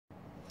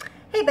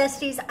Hey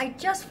besties, I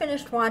just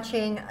finished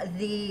watching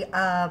the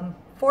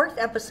fourth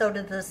episode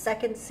of the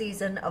second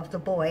season of The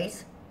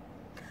Boys.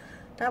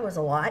 That was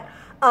a lot.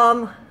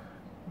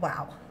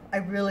 Wow, I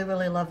really,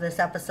 really love this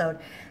episode.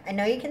 I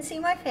know you can see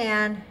my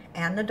fan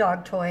and the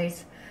dog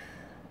toys.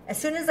 As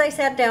soon as I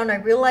sat down, I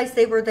realized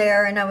they were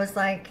there and I was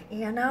like,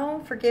 you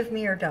know, forgive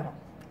me or don't.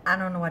 I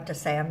don't know what to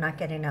say. I'm not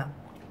getting up.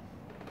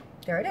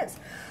 There it is.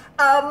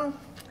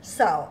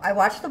 So I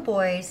watched The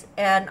Boys,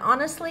 and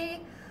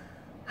honestly,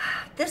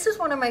 this is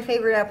one of my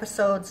favorite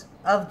episodes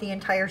of the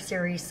entire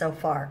series so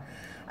far.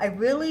 I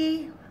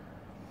really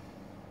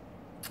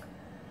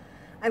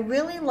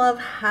love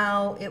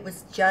how it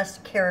was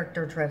just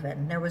character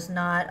driven. There was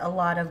not a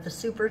lot of the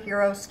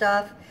superhero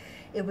stuff.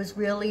 It was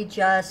really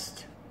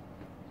just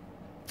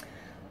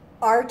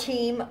our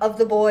team of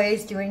the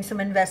boys doing some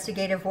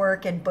investigative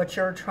work and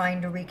Butcher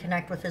trying to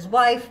reconnect with his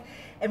wife,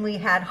 and we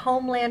had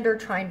Homelander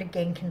trying to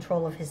gain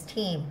control of his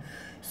team.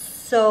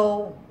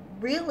 So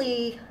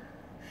really,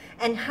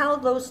 and how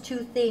those two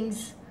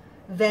things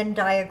Venn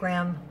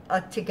diagram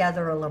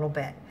together a little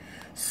bit.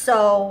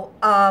 So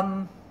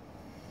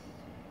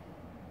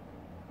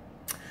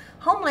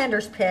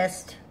Homelander's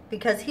pissed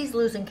because he's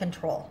losing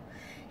control.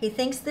 He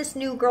thinks this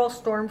new girl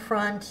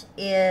Stormfront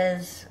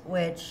is,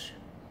 which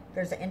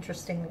there's an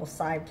interesting little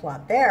side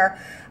plot there.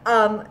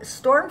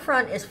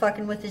 Stormfront is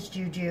fucking with his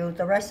juju.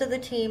 The rest of the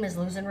team is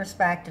losing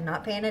respect and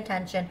not paying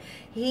attention.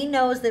 He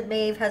knows that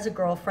Maeve has a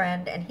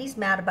girlfriend and he's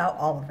mad about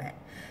all of it.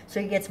 So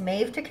he gets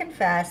Maeve to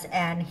confess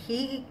and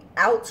he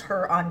outs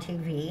her on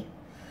TV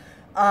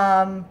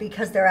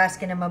because they're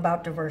asking him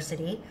about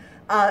diversity.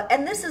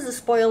 And this is a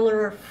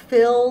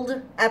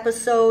spoiler-filled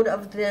episode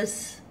of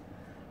this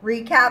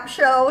recap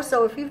show.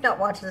 So if you've not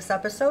watched this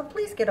episode,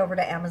 please get over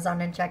to Amazon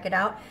and check it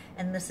out.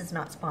 And this is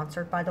not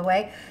sponsored, by the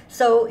way.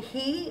 So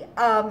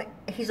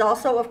he's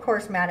also, of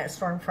course, mad at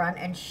Stormfront,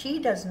 and she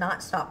does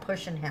not stop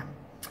pushing him.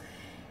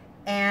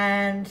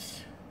 And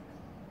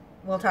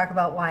we'll talk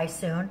about why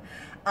soon.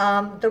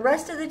 The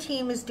rest of the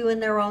team is doing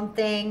their own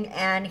thing,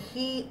 and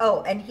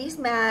he's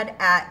mad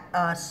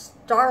at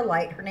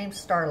Starlight. Her name's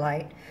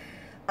Starlight.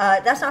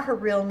 That's not her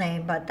real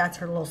name, but that's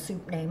her little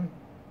soup name.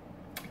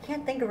 I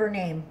can't think of her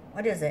name.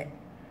 What is it?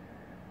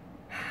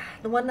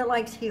 The one that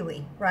likes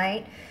Huey,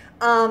 right?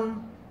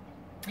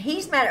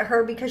 He's mad at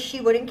her because she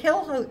wouldn't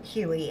kill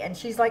Huey, and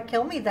she's like,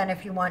 kill me then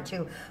if you want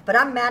to, but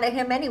I'm mad at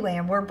him anyway,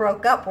 and we're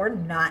broke up. We're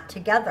not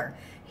together.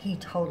 He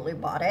totally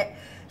bought it.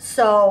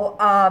 So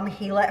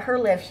he let her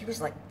live. He was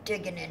like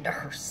digging into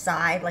her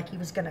side, like he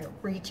was gonna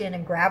reach in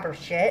and grab her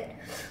shit,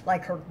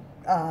 like her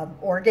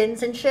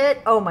organs and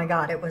shit. Oh my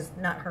God, it was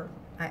not her.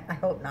 I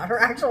hope not her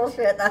actual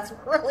shit. That's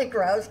really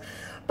gross.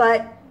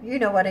 But you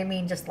know what I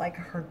mean, just like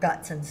her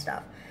guts and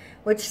stuff,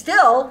 which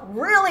still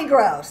really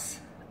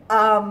gross.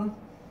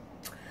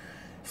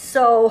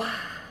 So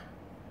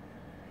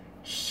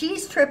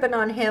she's tripping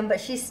on him,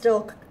 but she's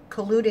still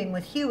colluding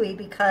with Huey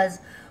because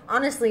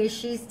honestly,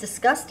 she's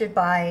disgusted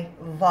by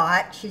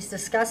Vought. She's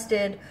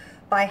disgusted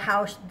by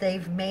how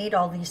they've made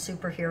all these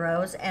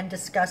superheroes and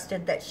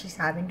disgusted that she's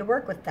having to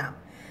work with them.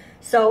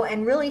 So,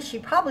 and really, she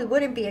probably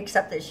wouldn't be,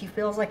 except that she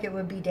feels like it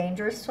would be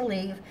dangerous to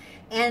leave,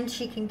 and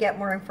she can get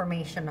more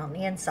information on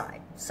the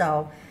inside.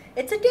 So,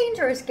 it's a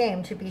dangerous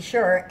game, to be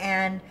sure,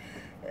 and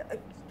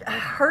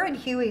her and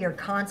Huey are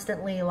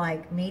constantly,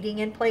 like, meeting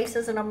in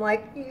places, and I'm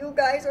like, you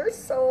guys are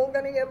so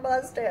gonna get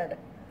busted.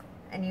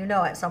 And you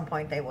know at some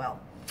point they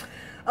will.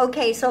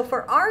 Okay, so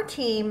for our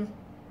team,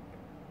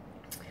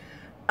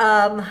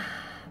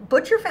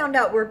 Butcher found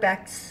out where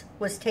Bex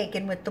was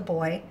taken with the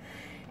boy,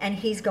 and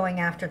he's going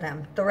after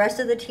them. The rest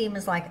of the team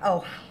is like,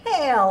 oh,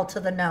 hell to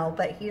the no,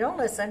 but he don't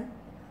listen.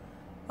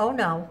 Oh,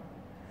 no.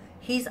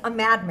 He's a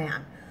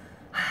madman.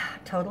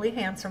 Totally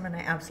handsome, and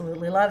I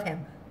absolutely love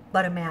him,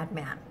 but a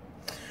madman.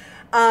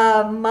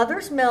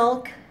 Mother's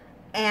Milk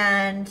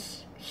and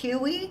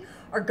Huey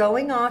are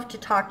going off to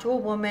talk to a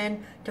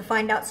woman to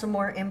find out some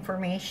more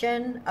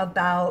information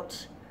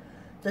about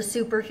the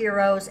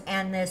superheroes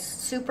and this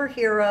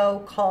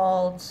superhero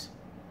called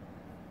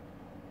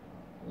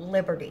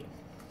Liberty.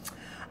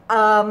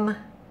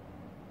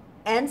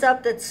 Ends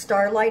up that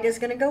Starlight is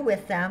going to go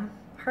with them.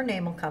 Her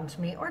name will come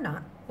to me, or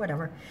not,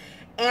 whatever.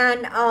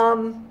 And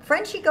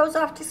Frenchie goes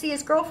off to see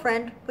his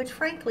girlfriend, which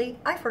frankly,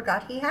 I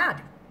forgot he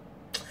had.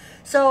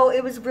 So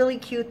it was really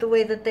cute the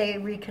way that they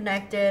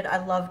reconnected.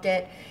 I loved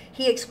it.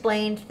 He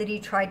explained that he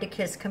tried to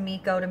kiss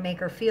Kamiko to make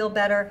her feel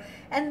better.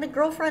 And the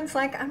girlfriend's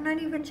like, I'm not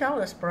even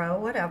jealous, bro,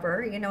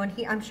 whatever. You know, and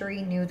I'm sure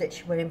he knew that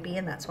she wouldn't be,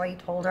 and that's why he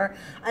told her.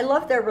 I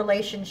love their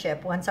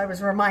relationship once I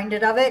was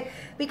reminded of it,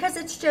 because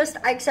it's just,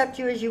 I accept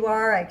you as you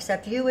are. I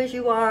accept you as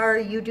you are.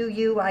 You do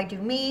you, I do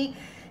me.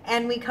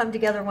 And we come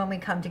together when we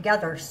come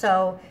together.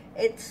 So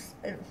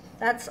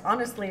that's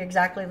honestly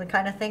exactly the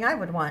kind of thing I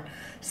would want.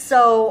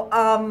 So,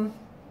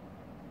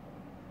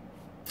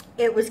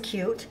 it was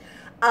cute.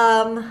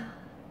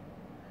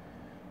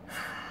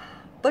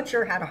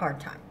 Butcher had a hard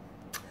time.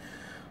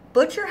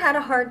 Butcher had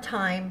a hard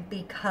time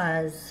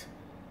because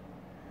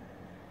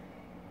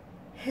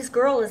his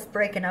girl is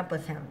breaking up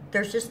with him.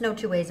 There's just no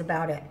two ways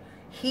about it.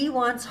 He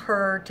wants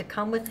her to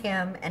come with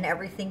him and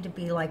everything to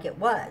be like it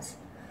was.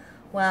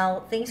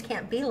 Well, things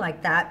can't be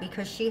like that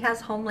because she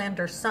has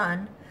Homelander's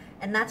son,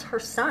 and that's her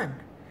son.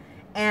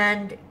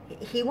 And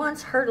he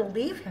wants her to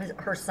leave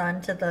her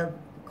son to the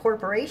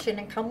corporation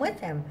and come with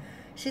him.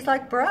 She's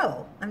like,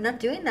 bro, I'm not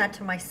doing that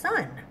to my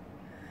son.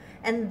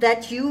 And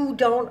that you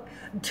don't,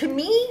 to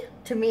me,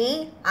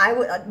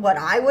 what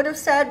I would have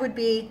said would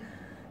be,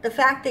 the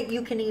fact that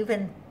you can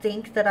even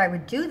think that I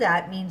would do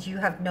that means you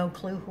have no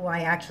clue who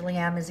I actually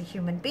am as a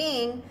human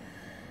being.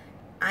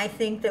 I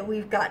think that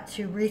we've got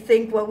to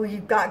rethink what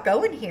we've got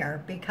going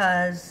here,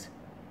 because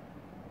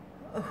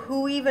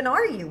who even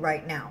are you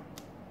right now?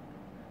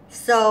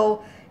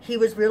 So he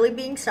was really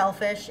being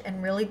selfish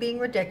and really being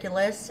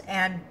ridiculous,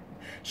 and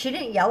she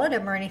didn't yell at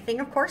him or anything.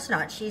 Of course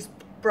not. She's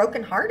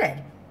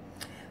brokenhearted.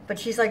 But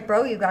she's like,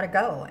 bro, you got to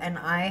go, and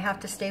I have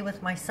to stay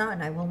with my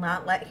son. I will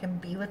not let him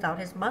be without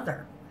his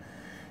mother.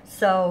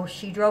 So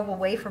she drove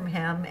away from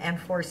him and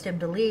forced him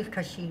to leave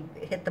because she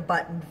hit the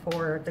button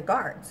for the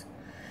guards.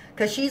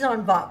 Because she's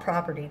on Vought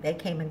property. They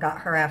came and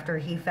got her after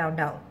he found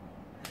out.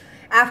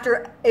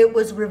 After it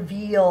was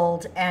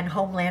revealed and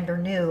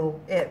Homelander knew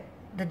it,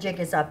 the jig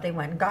is up, they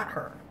went and got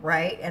her,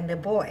 right? And the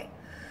boy.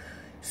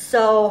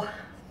 So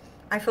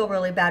I feel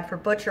really bad for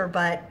Butcher,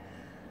 but,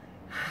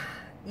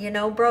 you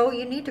know, bro,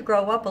 you need to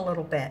grow up a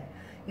little bit.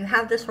 You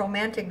have this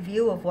romantic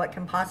view of what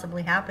can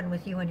possibly happen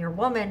with you and your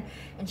woman,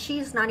 and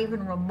she's not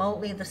even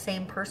remotely the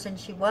same person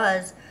she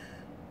was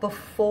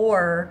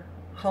before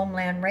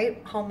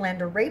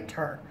Homelander raped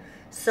her.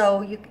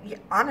 So you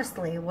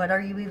honestly, what are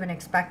you even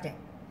expecting?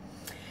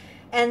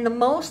 And the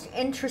most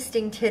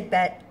interesting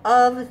tidbit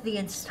of the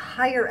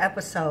entire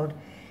episode,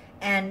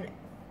 and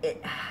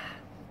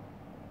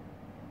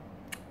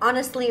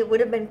honestly, it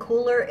would have been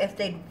cooler if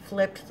they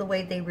flipped the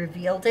way they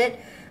revealed it,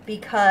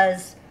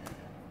 because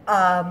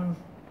Stormfront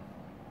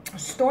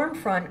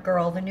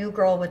girl, the new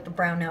girl with the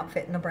brown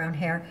outfit and the brown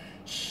hair,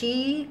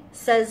 she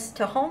says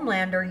to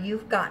Homelander,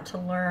 you've got to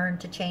learn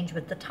to change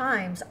with the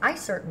times. I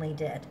certainly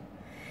did.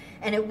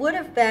 And it would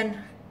have been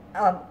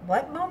a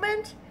what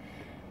moment?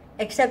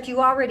 Except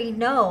you already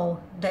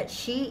know that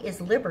she is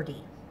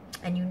Liberty.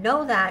 And you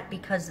know that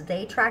because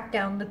they tracked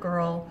down the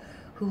girl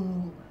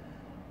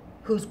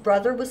whose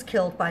brother was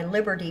killed by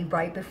Liberty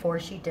right before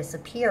she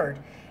disappeared.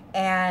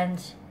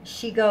 And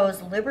she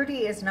goes,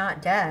 Liberty is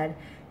not dead.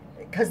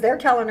 Because they're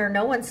telling her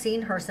no one's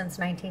seen her since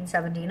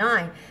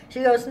 1979.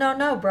 She goes,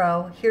 no,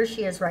 bro, here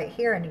she is right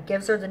here. And he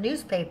gives her the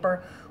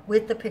newspaper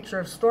with the picture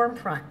of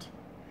Stormfront.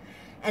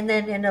 And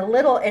then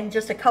in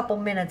just a couple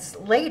minutes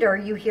later,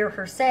 you hear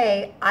her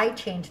say, I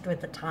changed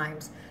with the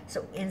times.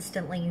 So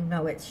instantly you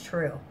know it's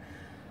true.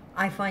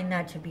 I find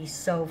that to be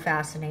so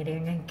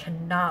fascinating and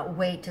cannot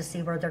wait to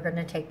see where they're going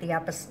to take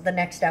the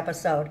next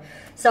episode.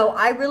 So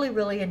I really,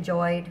 really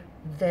enjoyed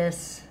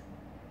this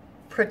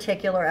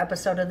particular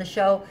episode of the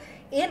show,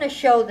 in a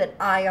show that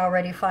I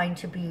already find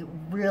to be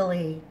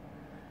really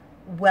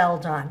well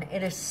done.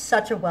 It is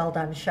such a well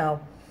done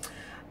show.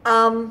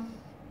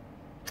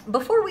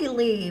 Before we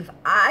leave,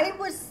 I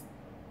was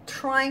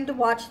trying to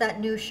watch that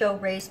new show,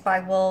 Raised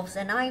by Wolves,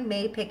 and I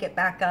may pick it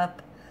back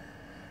up,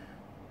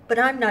 but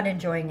I'm not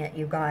enjoying it,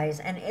 you guys.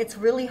 And it's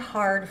really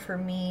hard for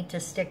me to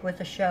stick with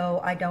a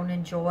show I don't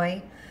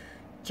enjoy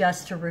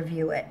just to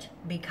review it,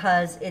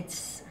 because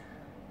it's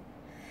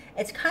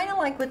kind of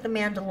like with The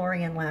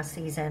Mandalorian last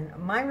season.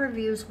 My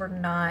reviews were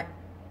not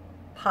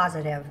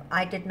positive.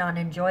 I did not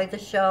enjoy the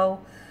show.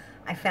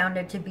 I found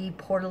it to be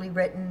poorly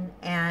written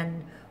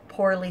and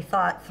poorly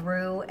thought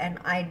through, and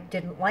I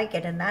didn't like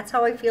it. And that's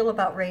how I feel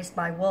about Raised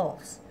by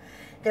Wolves.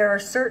 There are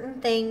certain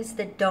things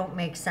that don't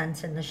make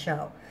sense in the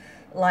show.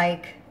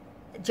 Like,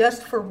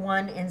 just for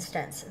one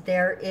instance,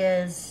 there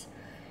is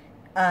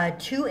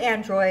 2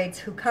 androids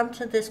who come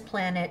to this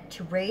planet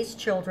to raise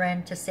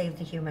children to save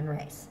the human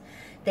race.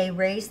 They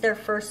raise their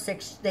first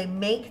 6, they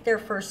make their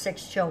first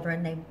 6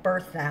 children, they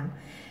birth them,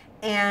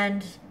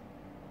 and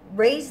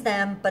raise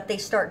them, but they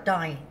start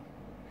dying.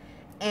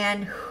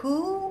 And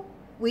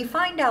we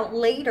find out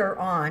later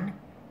on,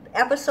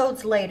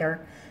 episodes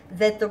later,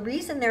 that the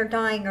reason they're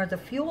dying are the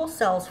fuel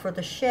cells for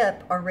the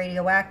ship are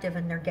radioactive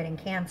and they're getting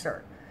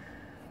cancer.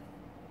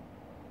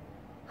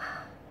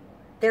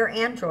 They're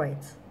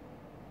androids.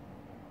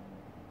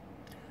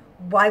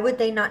 Why would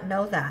they not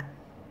know that?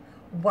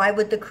 Why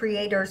would the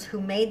creators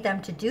who made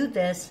them to do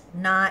this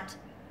not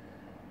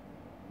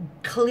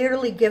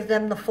clearly give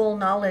them the full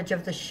knowledge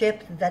of the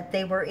ship that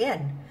they were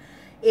in?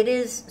 It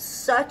is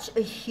such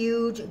a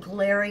huge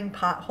glaring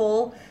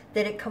pothole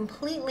that it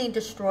completely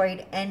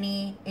destroyed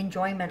any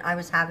enjoyment I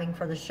was having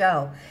for the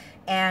show.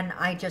 And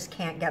I just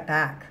can't get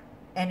back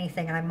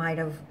anything I might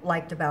have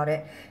liked about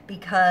it,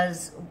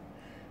 because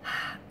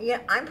yeah,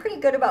 I'm pretty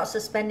good about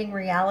suspending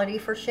reality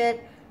for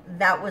shit.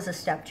 That was a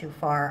step too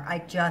far. I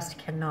just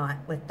cannot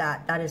with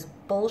that. That is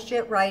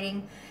bullshit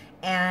writing,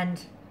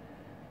 and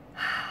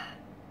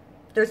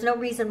there's no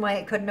reason why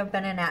it couldn't have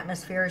been an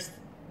atmospheric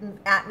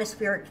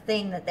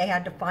thing that they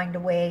had to find a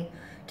way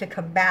to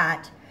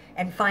combat,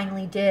 and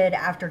finally did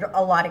after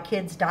a lot of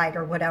kids died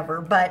or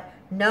whatever. But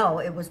no,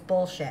 it was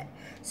bullshit.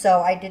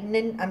 So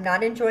I'm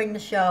not enjoying the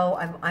show.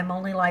 I'm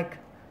only like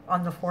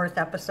on the 4th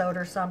episode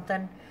or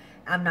something.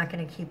 I'm not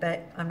going to keep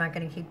it. I'm not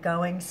going to keep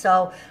going.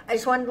 So I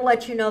just wanted to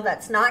let you know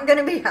that's not going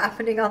to be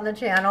happening on the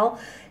channel.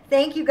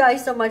 Thank you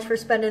guys so much for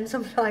spending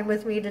some time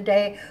with me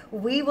today.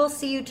 We will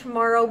see you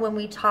tomorrow when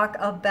we talk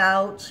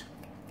about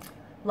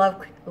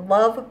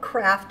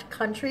Lovecraft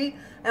Country.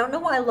 I don't know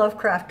why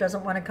Lovecraft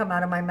doesn't want to come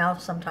out of my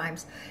mouth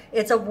sometimes.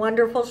 It's a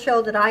wonderful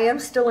show that I am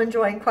still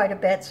enjoying quite a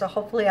bit, so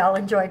hopefully I'll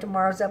enjoy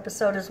tomorrow's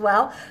episode as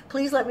well.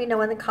 Please let me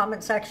know in the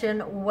comment section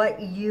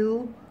what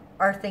you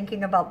are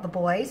thinking about The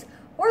Boys,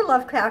 or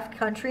Lovecraft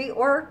Country,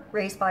 or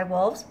Raised by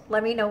Wolves.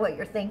 Let me know what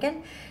you're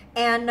thinking,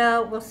 and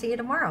we'll see you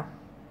tomorrow.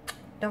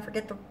 Don't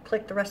forget to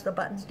click the rest of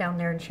the buttons down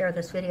there and share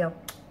this video.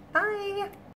 Bye!